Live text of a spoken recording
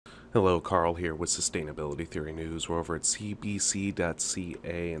Hello, Carl here with Sustainability Theory News. We're over at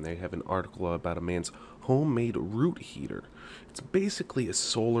cbc.ca and they have an article about a man's homemade root heater. It's basically a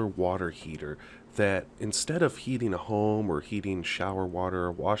solar water heater that instead of heating a home or heating shower water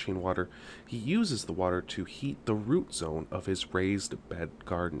or washing water, he uses the water to heat the root zone of his raised bed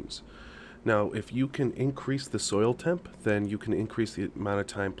gardens. Now, if you can increase the soil temp, then you can increase the amount of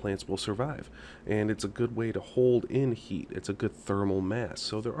time plants will survive. And it's a good way to hold in heat. It's a good thermal mass.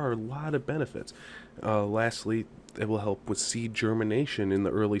 So there are a lot of benefits. Lastly, it will help with seed germination in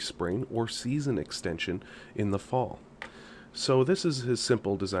the early spring or season extension in the fall. So this is his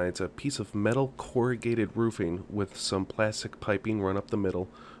simple design. It's a piece of metal corrugated roofing with some plastic piping run up the middle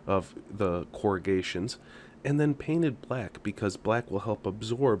of the corrugations and then painted black because black will help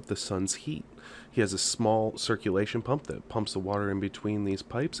absorb the sun's heat. He has a small circulation pump that pumps the water in between these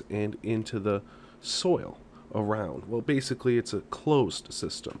pipes and into the soil around. Well, basically it's a closed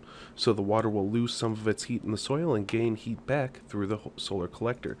system, so the water will lose some of its heat in the soil and gain heat back through the solar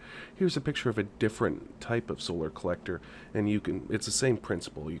collector. Here's a picture of a different type of solar collector, and it's the same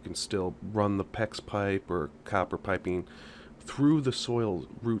principle. You can still run the PEX pipe or copper piping through the soil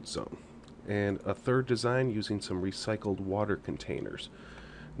root zone. And a third design using some recycled water containers.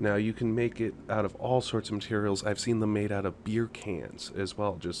 Now you can make it out of all sorts of materials. I've seen them made out of beer cans as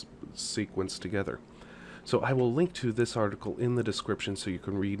well, just sequenced together. So I will link to this article in the description so you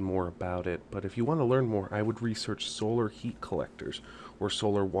can read more about it. But if you want to learn more, I would research solar heat collectors or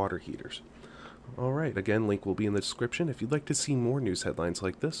solar water heaters. Alright, again, link will be in the description. If you'd like to see more news headlines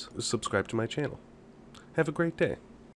like this, subscribe to my channel. Have a great day.